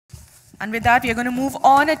And with that, we are going to move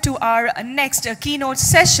on to our next keynote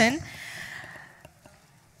session.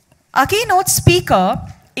 Our keynote speaker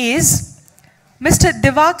is Mr.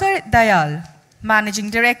 Diwakar Dayal,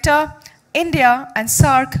 Managing Director, India and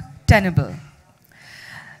SAARC, Tenable.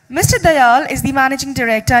 Mr. Dayal is the Managing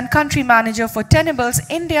Director and Country Manager for Tenable's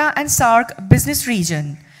India and SAARC business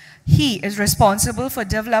region. He is responsible for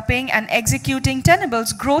developing and executing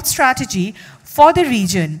Tenable's growth strategy for the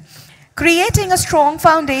region, creating a strong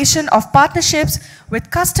foundation of partnerships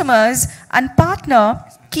with customers and partner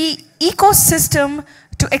key ecosystem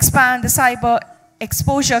to expand the cyber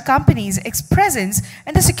exposure company's presence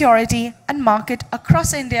in the security and market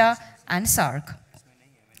across India and SAARC.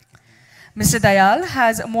 Mr. Dayal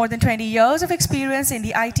has more than 20 years of experience in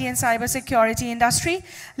the IT and cybersecurity industry,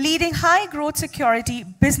 leading high-growth security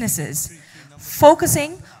businesses,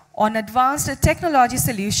 focusing on advanced technology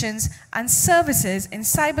solutions and services in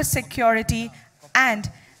cybersecurity and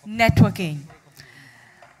networking.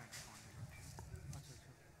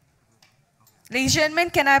 Ladies and gentlemen,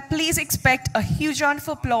 can I please expect a huge round of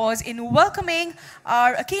applause in welcoming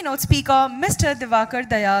our keynote speaker, Mr. Diwakar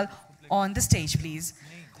Dayal, on the stage, please.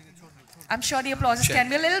 I'm sure the applauses can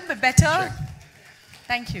be a little bit better.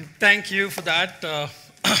 Thank you. Thank you for that.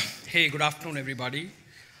 Hey, good afternoon, everybody.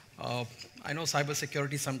 I know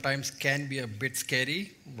cybersecurity sometimes can be a bit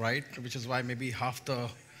scary, right? Which is why maybe half the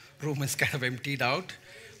room is kind of emptied out.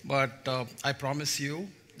 But I promise you,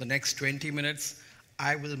 the next 20 minutes,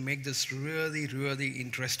 I will make this really, really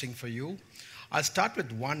interesting for you. I'll start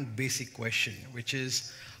with one basic question, which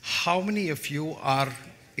is, how many of you are,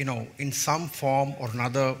 in some form or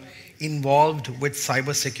another involved with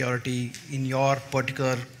cybersecurity in your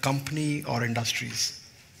particular company or industries?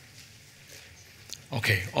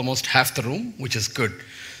 Okay, almost half the room, which is good.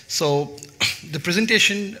 So the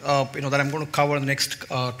presentation that I'm going to cover in the next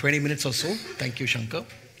 20 minutes or so, thank you, Shankar,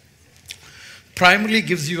 primarily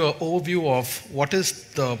gives you an overview of what is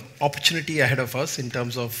the opportunity ahead of us in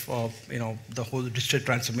terms of the whole digital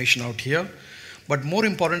transformation out here. But more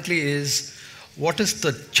importantly is, what is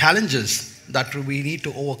the challenges that we need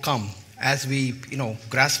to overcome as we,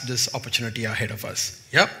 grasp this opportunity ahead of us?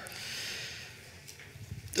 Yep.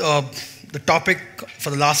 The topic for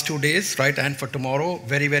the last 2 days, right, and for tomorrow,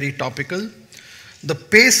 very, very topical. The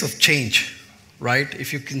pace of change, right,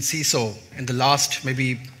 if you can see so, in the last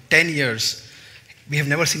maybe 10 years, we have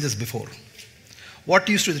never seen this before. What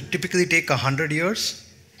used to typically take 100 years,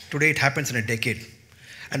 today it happens in a decade.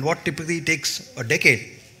 And what typically takes a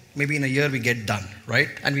decade, maybe in a year we get done, right?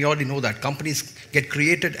 And we already know that. Companies get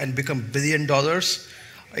created and become $1 billion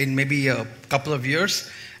in maybe a couple of years,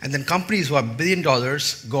 and then companies who are $1 billion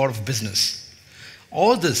go out of business.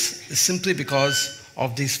 All this is simply because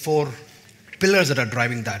of these 4 pillars that are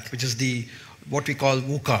driving that, which is what we call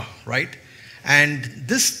VUCA, right? And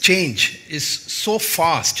this change is so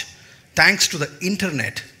fast, thanks to the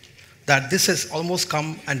internet, that this has almost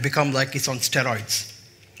come and become like it's on steroids.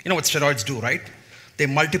 You know what steroids do, right? They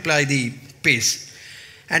multiply the pace.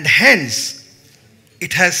 And hence,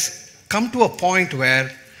 it has come to a point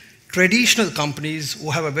where traditional companies who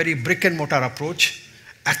have a very brick and mortar approach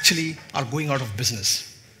actually are going out of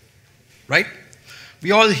business, right?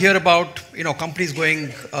 We all hear about companies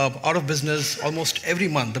going out of business almost every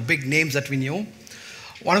month, the big names that we knew.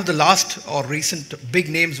 One of the last or recent big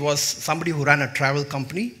names was somebody who ran a travel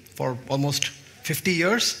company for almost 50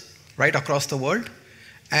 years, right, across the world.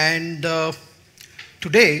 And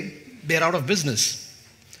today, they're out of business.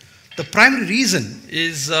 The primary reason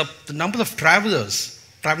is the number of travelers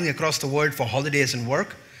traveling across the world for holidays and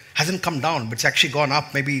work hasn't come down, but it's actually gone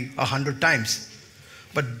up maybe 100 times.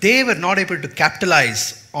 But they were not able to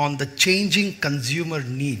capitalize on the changing consumer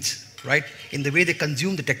needs, right, in the way they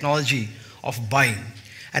consume the technology of buying.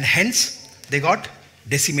 And hence, they got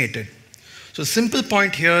decimated. So the simple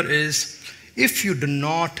point here is, if you do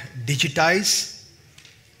not digitize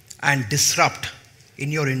and disrupt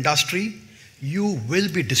in your industry, you will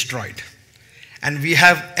be destroyed. And we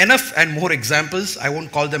have enough and more examples. I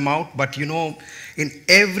won't call them out, but in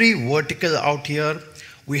every vertical out here,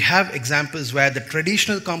 we have examples where the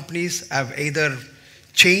traditional companies have either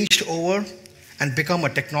changed over and become a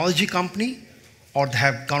technology company, or they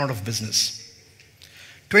have gone out of business.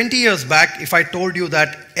 20 years back, if I told you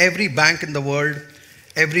that every bank in the world,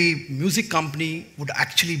 every music company would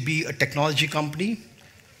actually be a technology company,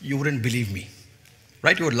 you wouldn't believe me,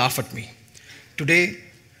 right? You would laugh at me. Today,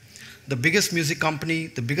 the biggest music company,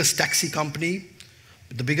 the biggest taxi company,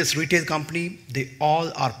 the biggest retail company, they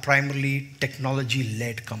all are primarily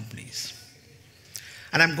technology-led companies.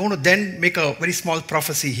 And I'm going to then make a very small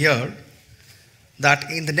prophecy here that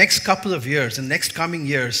in the next couple of years, in the next coming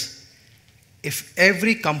years, if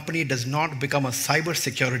every company does not become a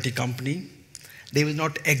cybersecurity company, they will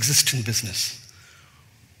not exist in business.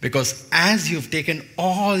 Because as you've taken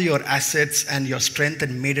all your assets and your strength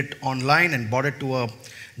and made it online and brought it to a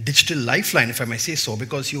digital lifeline, if I may say so,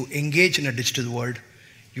 because you engage in a digital world,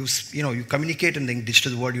 you communicate in the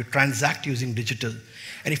digital world, you transact using digital.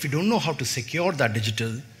 And if you don't know how to secure that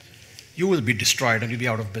digital, you will be destroyed and you'll be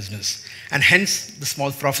out of business. And hence the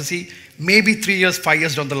small prophecy, maybe 3 years, 5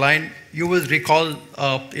 years down the line, you will recall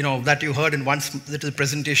that you heard in one little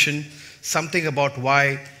presentation something about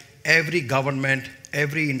why every government,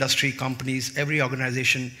 every industry, companies, every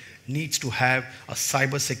organization needs to have a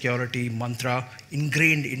cybersecurity mantra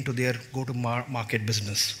ingrained into their go-to-market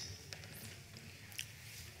business.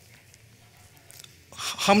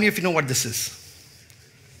 How many of you know what this is?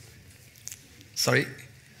 Sorry?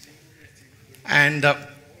 And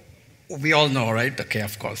we all know, right? Okay,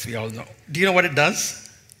 of course, we all know. Do you know what it does?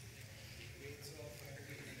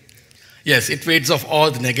 Yes, it weeds off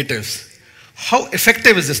all the negatives. How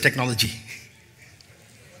effective is this technology?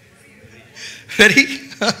 Very.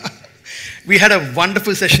 We had a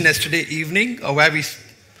wonderful session yesterday evening where we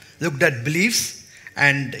looked at beliefs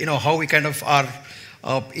and how we kind of are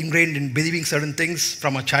ingrained in believing certain things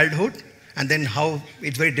from our childhood, and then how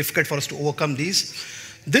it's very difficult for us to overcome these.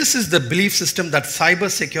 This is the belief system that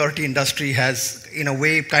cybersecurity industry has, in a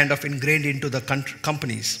way, kind of ingrained into the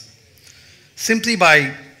companies. Simply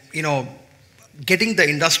by, getting the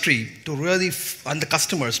industry to really, and the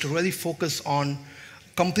customers to really focus on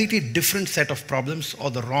completely different set of problems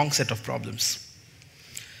or the wrong set of problems.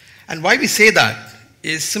 And why we say that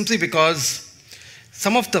is simply because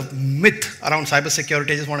some of the myth around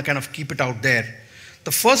cybersecurity, I just want to kind of keep it out there.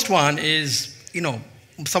 The first one is,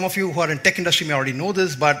 some of you who are in tech industry may already know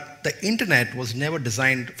this, but the internet was never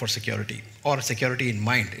designed for security or security in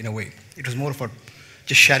mind, in a way. It was more for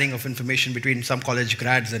just sharing of information between some college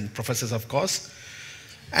grads and professors, of course.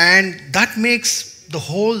 And that makes the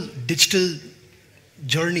whole digital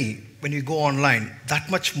journey, when you go online, that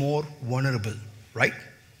much more vulnerable, right?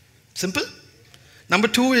 Simple. Number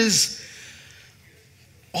two is,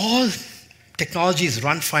 all technologies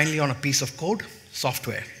run finally on a piece of code,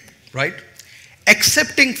 software, right?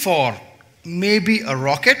 Excepting for maybe a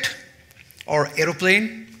rocket or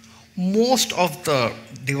aeroplane, most of the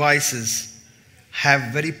devices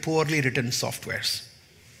have very poorly written softwares.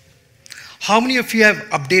 How many of you have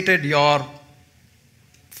updated your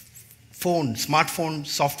smartphone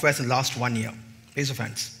softwares in the last 1 year? Raise of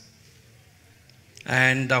hands.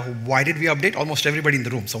 And why did we update? Almost everybody in the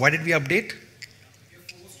room. So why did we update?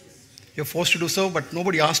 You're forced to do so, but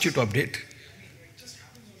nobody asked you to update.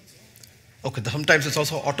 Okay, sometimes it's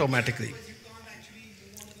also automatically.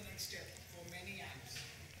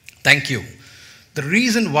 Thank you. The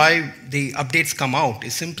reason why the updates come out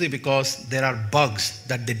is simply because there are bugs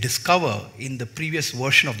that they discover in the previous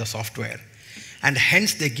version of the software. And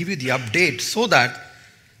hence they give you the update so that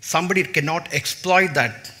somebody cannot exploit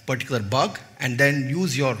that particular bug and then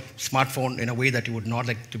use your smartphone in a way that you would not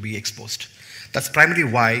like to be exposed. That's primarily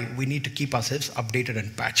why we need to keep ourselves updated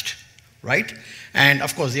and patched, right? And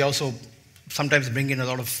of course, they also sometimes bring in a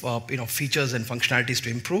lot of features and functionalities to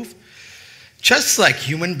improve. Just like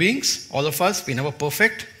human beings, all of us, we're never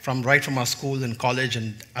perfect, right from our school and college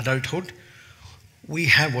and adulthood. We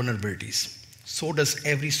have vulnerabilities. So does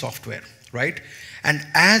every software, right? And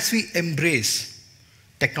as we embrace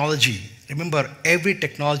technology, remember, every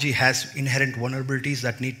technology has inherent vulnerabilities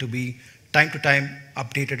that need to be time to time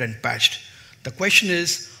updated and patched. The question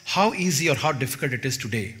is how easy or how difficult it is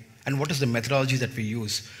today, and what is the methodology that we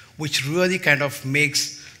use, which really kind of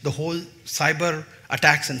makes the whole cyber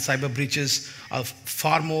attacks and cyber breaches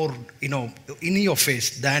far more, in your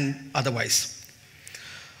face than otherwise.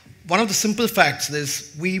 One of the simple facts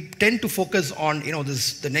is we tend to focus on,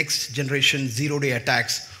 the next generation zero-day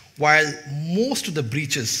attacks, while most of the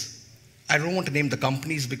breaches, I don't want to name the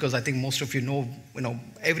companies because I think most of you know,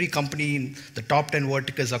 every company in the top 10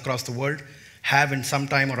 verticals across the world have in some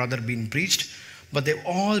time or other been breached, but they've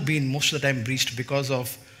all been most of the time breached because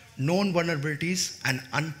of known vulnerabilities and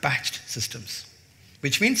unpatched systems,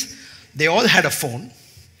 which means they all had a phone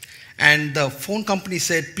and the phone company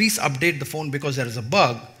said, please update the phone because there is a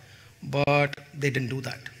bug, but they didn't do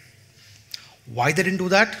that. Why they didn't do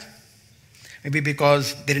that? Maybe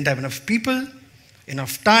because they didn't have enough people,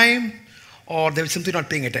 enough time, or they were simply not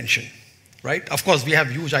paying attention, right? Of course, we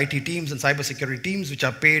have huge IT teams and cybersecurity teams which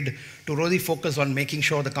are paid to really focus on making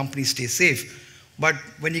sure the company stays safe. But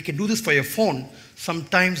when you can do this for your phone,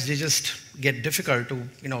 sometimes they just get difficult to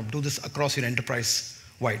do this across your enterprise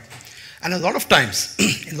wide. And a lot of times,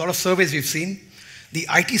 in a lot of surveys we've seen, the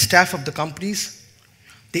IT staff of the companies,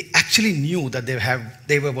 they actually knew that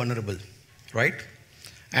they were vulnerable, right?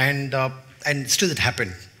 And still it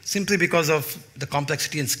happened, simply because of the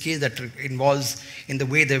complexity and scale that involves in the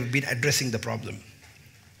way they've been addressing the problem.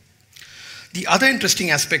 The other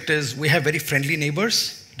interesting aspect is we have very friendly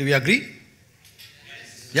neighbors. Do we agree?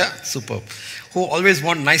 Yes. Yeah, superb. Who always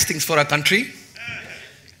want nice things for our country?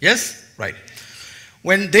 Yes? Right.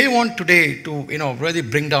 When they want today to really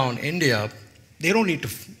bring down India, they don't need to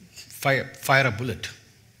fire a bullet,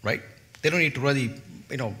 right? They don't need to really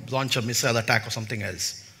launch a missile attack or something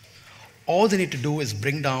else. All they need to do is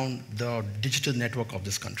bring down the digital network of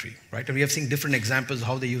this country, right? And we have seen different examples of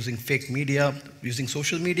how they're using fake media, using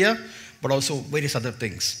social media, but also various other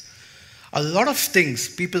things. A lot of things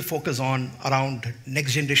people focus on around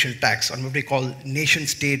next generation attacks, on what we call nation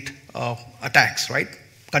state attacks, right?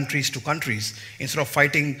 Countries to countries. Instead of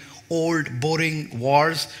fighting old, boring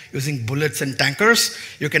wars using bullets and tankers,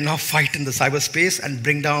 you can now fight in the cyberspace and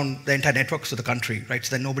bring down the entire networks of the country, right?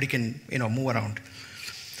 So that nobody can move around.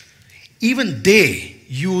 Even they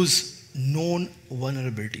use known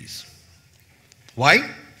vulnerabilities. Why?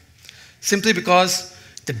 Simply because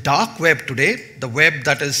the dark web today, the web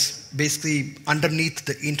that is basically underneath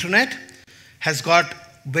the internet, has got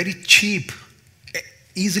very cheap,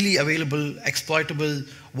 easily available, exploitable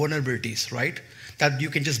vulnerabilities, right? That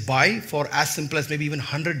you can just buy for as simple as maybe even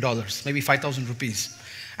 $100, maybe 5,000 rupees,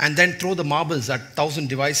 and then throw the marbles at 1,000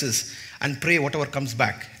 devices and pray whatever comes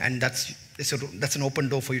back. And that's an open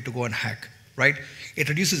door for you to go and hack, right? It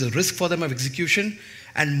reduces the risk for them of execution,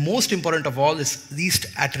 and most important of all is least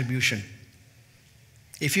attribution.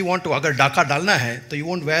 If you want to agar daka dalna hai, so you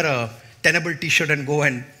won't wear a Tenable t-shirt and go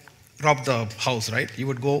and rob the house, right? You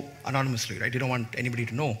would go anonymously, right? You don't want anybody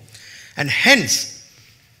to know. And hence,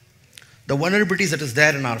 the vulnerabilities that is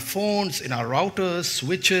there in our phones, in our routers,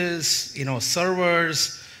 switches,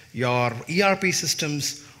 servers, your ERP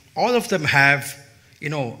systems, all of them have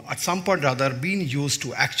at some point or other, being used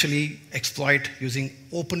to actually exploit using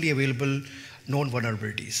openly available known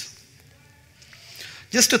vulnerabilities.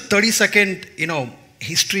 Just a 30-second,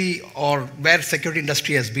 history or where security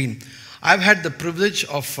industry has been. I've had the privilege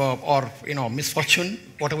of, misfortune,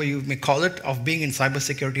 whatever you may call it, of being in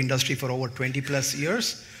cybersecurity industry for over 20 plus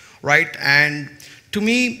years, right? And to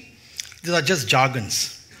me, these are just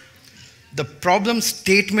jargons. The problem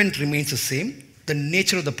statement remains the same. The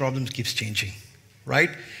nature of the problem keeps changing.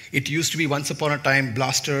 Right? It used to be once upon a time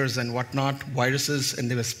blasters and whatnot, viruses, and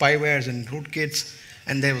there were spywares and rootkits,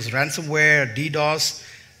 and there was ransomware, DDoS.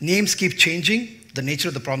 Names keep changing, the nature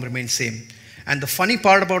of the problem remains same. And the funny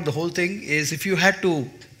part about the whole thing is if you had to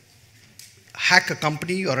hack a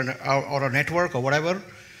company or a network or whatever,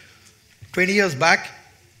 20 years back,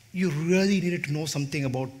 you really needed to know something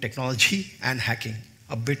about technology and hacking,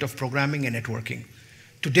 a bit of programming and networking.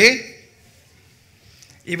 Today,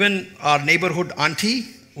 even our neighborhood auntie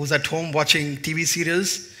who's at home watching TV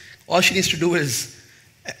serials, all she needs to do is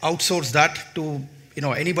outsource that to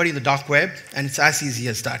anybody in the dark web, and it's as easy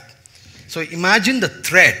as that. So imagine the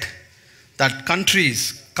threat that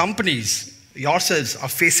countries, companies, yourselves are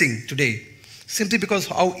facing today, simply because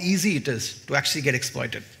how easy it is to actually get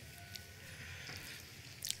exploited.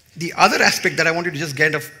 The other aspect that I want you to just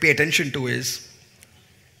kind of pay attention to is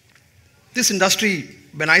this industry,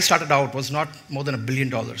 when I started out, was not more than $1 billion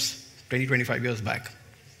 20, 25 years back.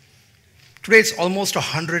 Today, it's almost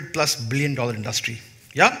 $100+ billion industry.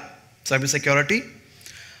 Yeah? Cybersecurity.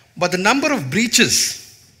 But the number of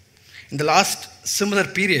breaches in the last similar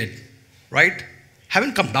period, right,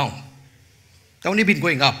 haven't come down. They've only been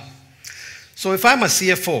going up. So if I'm a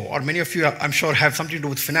CFO, or many of you, I'm sure, have something to do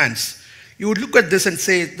with finance, you would look at this and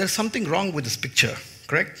say, there's something wrong with this picture,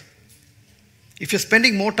 correct? If you're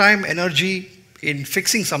spending more time, energy in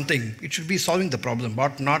fixing something, it should be solving the problem,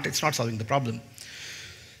 but it's not solving the problem.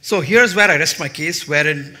 So here's where I rest my case,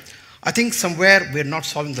 wherein I think somewhere we're not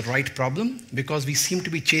solving the right problem because we seem to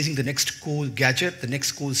be chasing the next cool gadget, the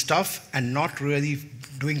next cool stuff, and not really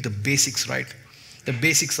doing the basics right. The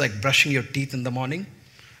basics like brushing your teeth in the morning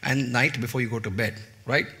and night before you go to bed,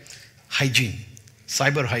 right? Hygiene,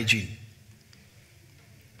 cyber hygiene.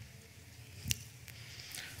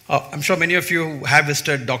 I'm sure many of you have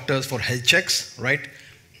visited doctors for health checks, right?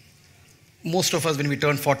 Most of us, when we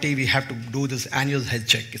turn 40, we have to do this annual health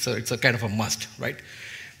check. It's a kind of a must, right?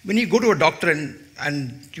 When you go to a doctor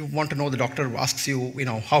and you want to know, the doctor asks you,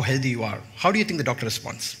 how healthy you are, how do you think the doctor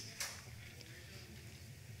responds?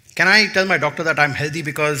 Can I tell my doctor that I'm healthy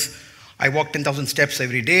because I walk 10,000 steps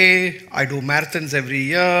every day, I do marathons every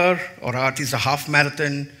year, or at least a half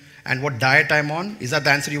marathon, and what diet I'm on? Is that the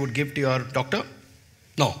answer you would give to your doctor?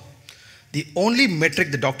 No. The only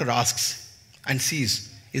metric the doctor asks and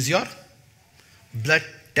sees is your blood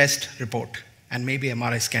test, report, and maybe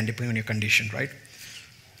MRI scan depending on your condition, right?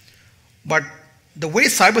 But the way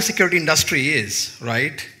cybersecurity industry is,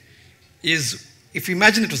 right, is if you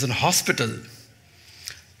imagine it was in a hospital,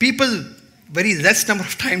 people very less number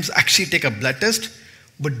of times actually take a blood test,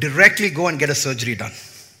 but directly go and get a surgery done.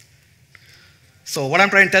 So what I'm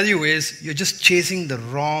trying to tell you is you're just chasing the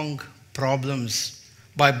wrong problems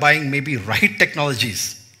by buying maybe right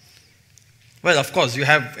technologies. Well, of course, you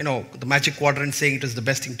have the magic quadrant saying it is the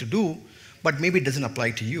best thing to do, but maybe it doesn't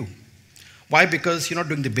apply to you. Why? Because you're not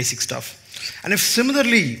doing the basic stuff. And if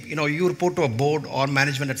similarly, you report to a board or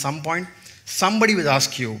management at some point, somebody will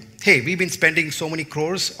ask you, hey, we've been spending so many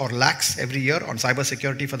crores or lakhs every year on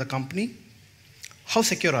cybersecurity for the company. How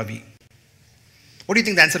secure are we? What do you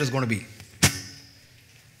think the answer is going to be?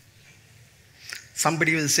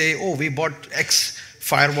 Somebody will say, oh, we bought X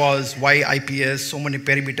firewalls, Y IPS, so many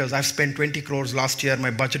perimeters. I've spent 20 crores last year.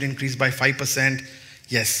 My budget increased by 5%.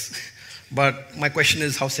 Yes. But my question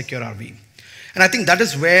is, how secure are we? And I think that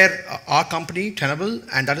is where our company, Tenable,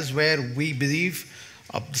 and that is where we believe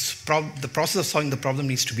the process of solving the problem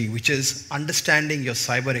needs to be, which is understanding your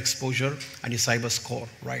cyber exposure and your cyber score,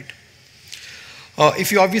 right?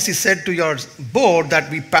 If you obviously said to your board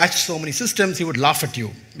that we patched so many systems, he would laugh at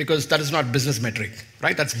you because that is not business metric,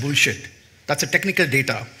 right? That's bullshit. That's a technical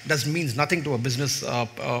data. That means nothing to a business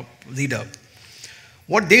leader.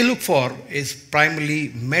 What they look for is primarily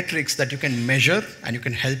metrics that you can measure and you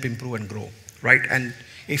can help improve and grow, right? And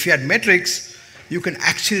if you had metrics, you can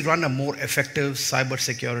actually run a more effective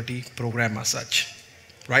cybersecurity program as such,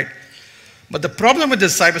 right? But the problem with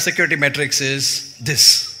this cybersecurity metrics is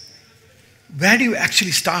this. Where do you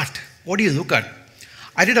actually start? What do you look at?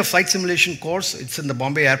 I did a flight simulation course. It's in the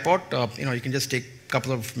Bombay airport. You can just take a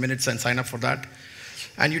couple of minutes and sign up for that.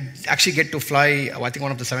 And you actually get to fly, I think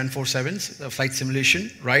one of the 747s, flight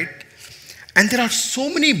simulation, right? And there are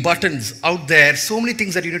so many buttons out there, so many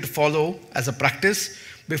things that you need to follow as a practice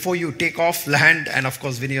before you take off, land, and of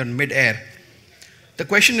course when you're in mid-air. The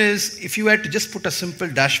question is, if you had to just put a simple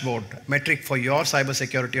dashboard metric for your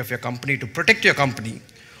cybersecurity of your company to protect your company,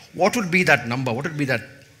 what would be that number? What would be that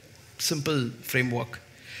simple framework?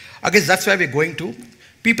 I guess that's where we're going to.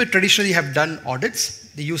 People traditionally have done audits.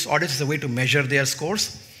 They use audits as a way to measure their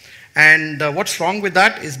scores. And what's wrong with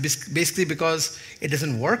that is basically because it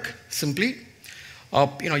doesn't work simply.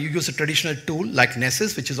 You use a traditional tool like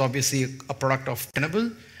Nessus, which is obviously a product of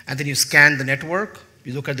Tenable, and then you scan the network,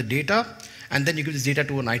 you look at the data, and then you give this data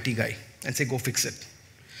to an IT guy and say, go fix it.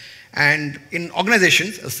 And in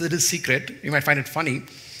organizations, a little secret, you might find it funny,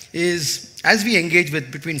 is as we engage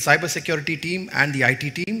between cybersecurity team and the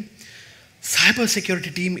IT team,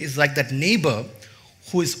 cybersecurity team is like that neighbor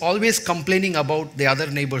who is always complaining about the other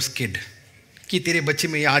neighbor's kid. कि तेरे बच्चे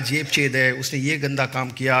में आज ये छेद है, उसने ये गंदा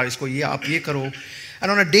काम किया, इसको ये आप ये करो.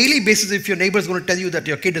 And on a daily basis, if your neighbor is going to tell you that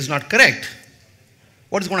your kid is not correct,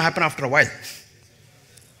 what is going to happen after a while?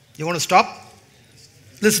 You want to stop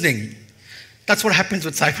listening. That's what happens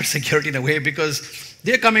with cybersecurity in a way, because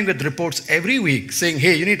they're coming with reports every week saying,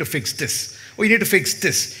 hey, you need to fix this, or you need to fix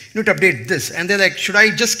this, you need to update this. And they're like, should I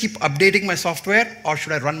just keep updating my software or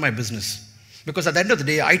should I run my business? Because at the end of the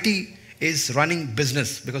day, IT is running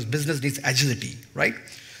business because business needs agility, right?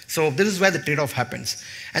 So this is where the trade-off happens.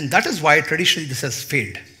 And that is why traditionally this has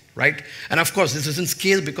failed, right? And of course, this doesn't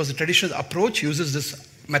scale because the traditional approach uses this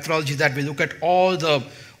methodology that we look at all the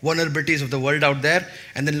vulnerabilities of the world out there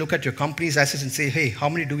and then look at your company's assets and say, hey, how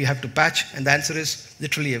many do we have to patch? And the answer is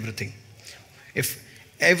literally everything. If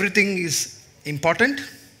everything is important,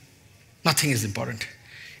 nothing is important.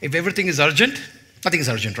 If everything is urgent, nothing is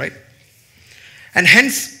urgent, right? And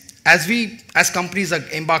hence, as companies are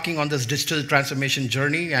embarking on this digital transformation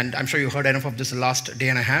journey, and I'm sure you heard enough of this the last day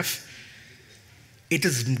and a half, it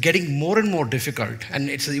is getting more and more difficult, and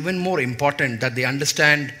it's even more important that they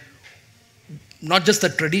understand not just the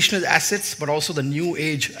traditional assets, but also the new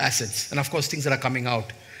age assets, and of course things that are coming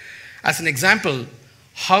out. As an example,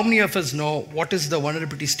 how many of us know what is the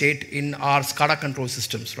vulnerability state in our SCADA control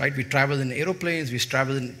systems, right? We travel in aeroplanes, we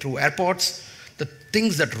travel through airports, the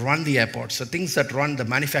things that run the airports, the things that run the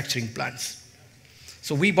manufacturing plants.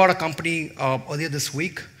 So we bought a company earlier this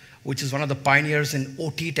week, which is one of the pioneers in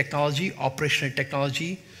OT technology, operational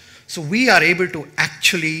technology. So we are able to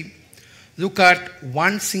actually look at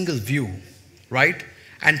one single view, right?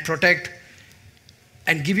 And protect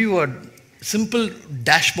and give you a simple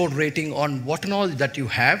dashboard rating on what and all that you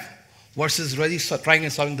have versus really trying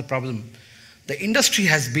and solving the problem. The industry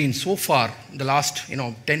has been so far in the last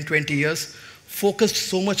 10, 20 years focused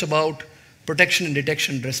so much about protection and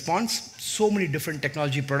detection and response, so many different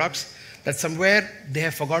technology products that somewhere they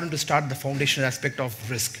have forgotten to start the foundational aspect of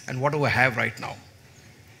risk and what do I have right now.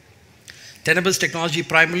 Tenable's technology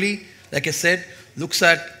primarily, like I said, looks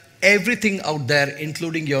at everything out there,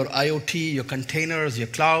 including your IoT, your containers, your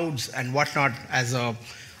clouds, and whatnot, as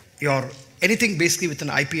your anything basically with an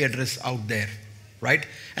IP address out there, right?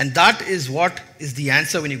 And that is what is the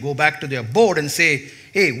answer when you go back to their board and say,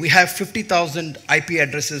 hey, we have 50,000 IP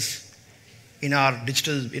addresses in our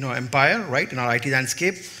digital empire, right, in our IT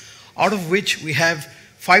landscape, out of which we have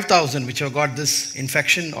 5,000 which have got this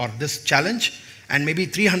infection or this challenge, and maybe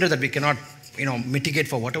 300 that we cannot mitigate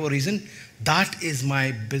for whatever reason. That is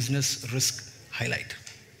my business risk highlight,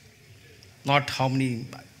 not how many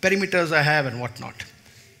perimeters I have and whatnot.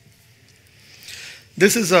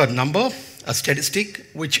 This is a number, a statistic,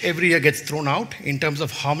 which every year gets thrown out in terms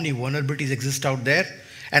of how many vulnerabilities exist out there.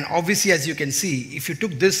 And obviously, as you can see, if you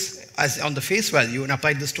took this as on the face value and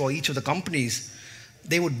applied this to each of the companies,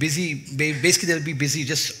 they would basically they'll be busy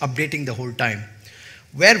just updating the whole time.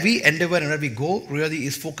 Where we endeavor and where we go really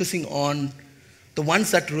is focusing on the ones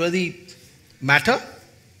that really matter.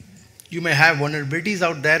 You may have vulnerabilities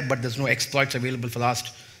out there, but there's no exploits available for the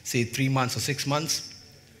last, say, 3 months or 6 months.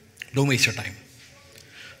 Don't waste your time.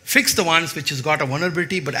 Fix the ones which has got a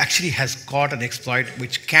vulnerability but actually has got an exploit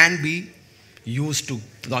which can be used to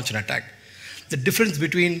launch an attack. The difference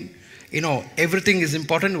between everything is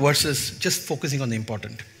important versus just focusing on the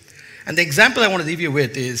important. And the example I want to leave you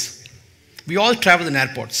with is, we all travel in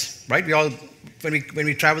airports, right? When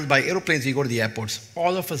we travel by aeroplanes, we go to the airports.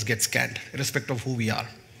 All of us get scanned, irrespective of who we are.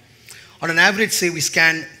 On an average, say we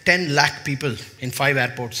scan 10 lakh people in 5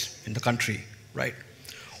 airports in the country, right?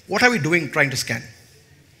 What are we doing trying to scan?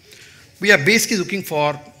 We are basically looking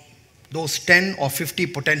for those 10 or 50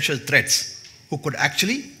 potential threats who could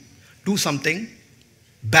actually do something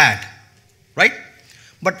bad, right?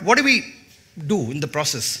 But what do we do in the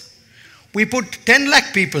process? We put 10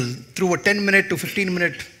 lakh people through a 10-minute to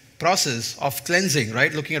 15-minute process of cleansing,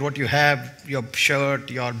 right? Looking at what you have, your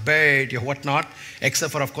shirt, your bed, your whatnot,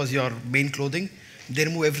 except for, of course, your main clothing. They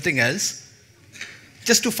remove everything else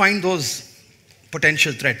just to find those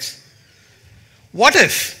potential threats. What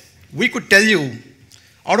if we could tell you,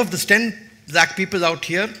 out of this 10 lakh people out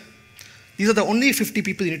here, these are the only 50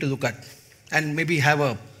 people you need to look at, and maybe have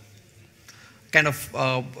a kind of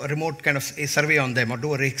remote kind of a survey on them or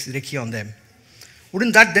do a recce on them.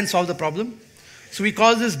 Wouldn't that then solve the problem? So we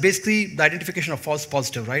call this basically the identification of false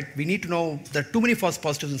positive, right? We need to know there are too many false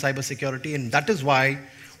positives in cybersecurity, and that is why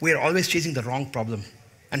we are always chasing the wrong problem.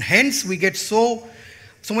 And hence we get so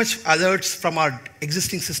much alerts from our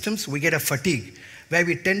existing systems, we get a fatigue where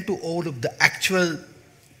we tend to overlook the actual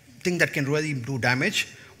thing that can really do damage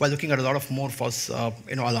while looking at a lot of more false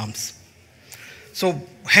alarms. So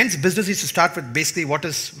hence business needs to start with basically what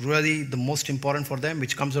is really the most important for them,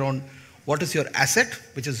 which comes around what is your asset,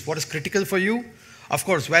 which is what is critical for you. Of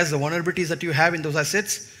course, where's the vulnerabilities that you have in those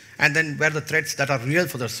assets, and then where are the threats that are real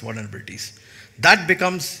for those vulnerabilities. That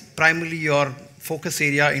becomes primarily your focus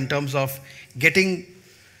area in terms of getting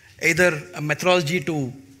either a methodology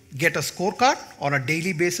to get a scorecard on a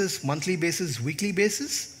daily basis, monthly basis, weekly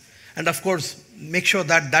basis, and of course, make sure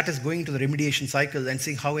that that is going to the remediation cycle and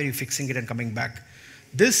seeing how are you fixing it and coming back.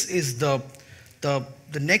 This is the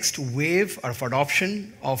next wave of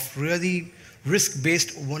adoption of really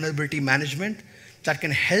risk-based vulnerability management that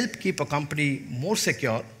can help keep a company more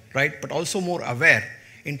secure, right, but also more aware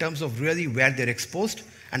in terms of really where they're exposed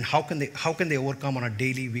and how can they overcome on a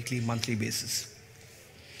daily, weekly, monthly basis.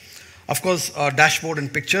 Of course, dashboard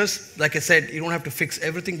and pictures. Like I said, you don't have to fix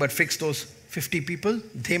everything, but fix those 50 people.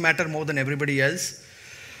 They matter more than everybody else.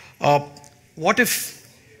 What if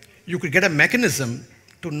you could get a mechanism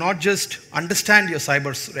to not just understand your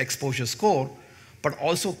cyber exposure score, but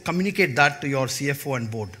also communicate that to your CFO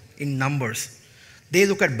and board in numbers? They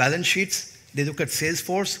look at balance sheets, they look at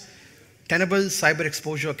Salesforce. Tenable cyber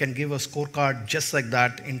exposure can give a scorecard just like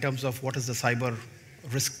that in terms of what is the cyber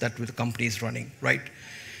risk that the company is running, right?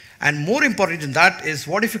 And more important than that is,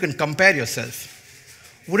 what if you can compare yourself?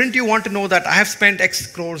 Wouldn't you want to know that I have spent X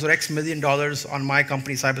crores or X million dollars on my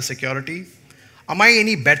company cybersecurity? Am I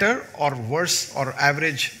any better or worse or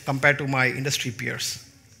average compared to my industry peers?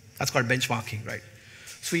 That's called benchmarking, right?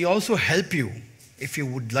 So we also help you, if you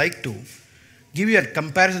would like to, give you a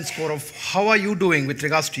comparison score of how are you doing with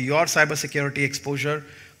regards to your cybersecurity exposure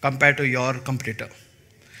compared to your competitor.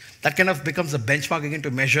 That kind of becomes a benchmark again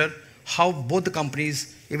to measure how both the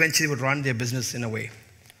companies eventually would run their business in a way.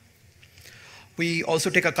 We also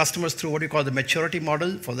take our customers through what we call the maturity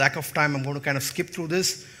model. For lack of time, I'm going to kind of skip through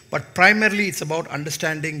this, but primarily it's about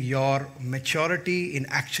understanding your maturity in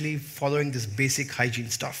actually following this basic hygiene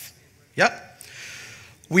stuff. Yeah?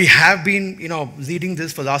 We have been, leading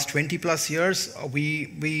this for the last 20 plus years.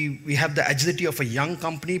 We have the agility of a young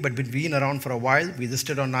company, but we've been around for a while. We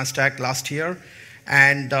listed on NASDAQ last year.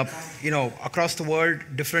 And, across the world,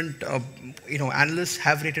 different, analysts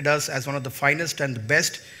have rated us as one of the finest and the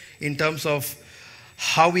best in terms of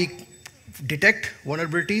how we detect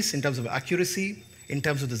vulnerabilities, in terms of accuracy, in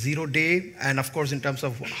terms of the 0 day, and of course, in terms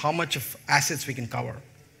of how much of assets we can cover.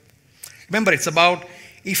 Remember, it's about,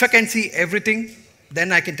 if I can see everything,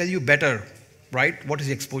 then I can tell you better, right? What is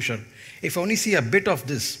the exposure? If I only see a bit of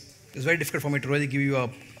this, it's very difficult for me to really give you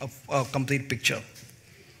a complete picture.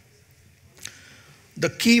 The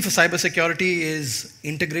key for cybersecurity is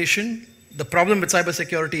integration. The problem with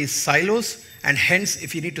cybersecurity is silos, and hence,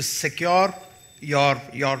 if you need to secure your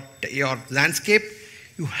landscape,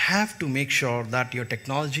 you have to make sure that your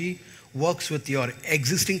technology works with your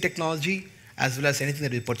existing technology as well as anything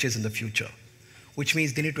that you purchase in the future, which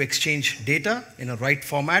means they need to exchange data in a right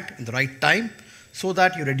format, in the right time, so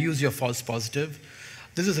that you reduce your false positive.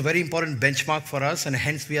 This is a very important benchmark for us, and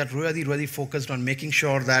hence we are really, really focused on making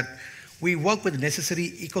sure that we work with the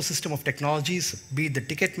necessary ecosystem of technologies, be it the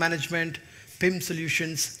ticket management, PIM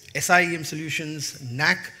solutions, SIEM solutions,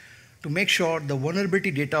 NAC, to make sure the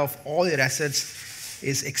vulnerability data of all your assets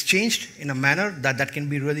is exchanged in a manner that can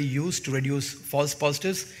be really used to reduce false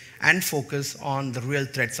positives and focus on the real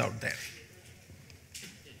threats out there.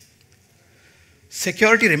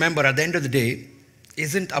 Security, remember, at the end of the day,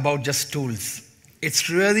 isn't about just tools. It's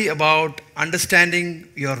really about understanding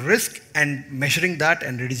your risk and measuring that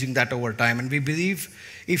and reducing that over time. And we believe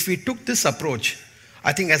if we took this approach,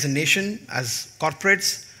 I think as a nation, as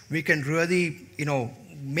corporates, we can really,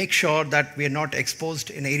 make sure that we are not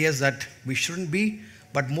exposed in areas that we shouldn't be.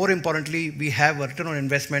 But more importantly, we have a return on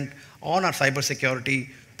investment on our cybersecurity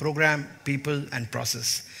program, people, and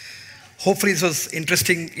process. Hopefully this was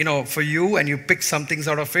interesting, for you, and you picked some things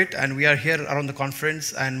out of it. And we are here around the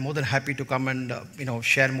conference, and more than happy to come and,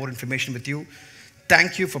 share more information with you.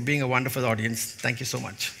 Thank you for being a wonderful audience. Thank you so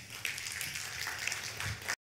much.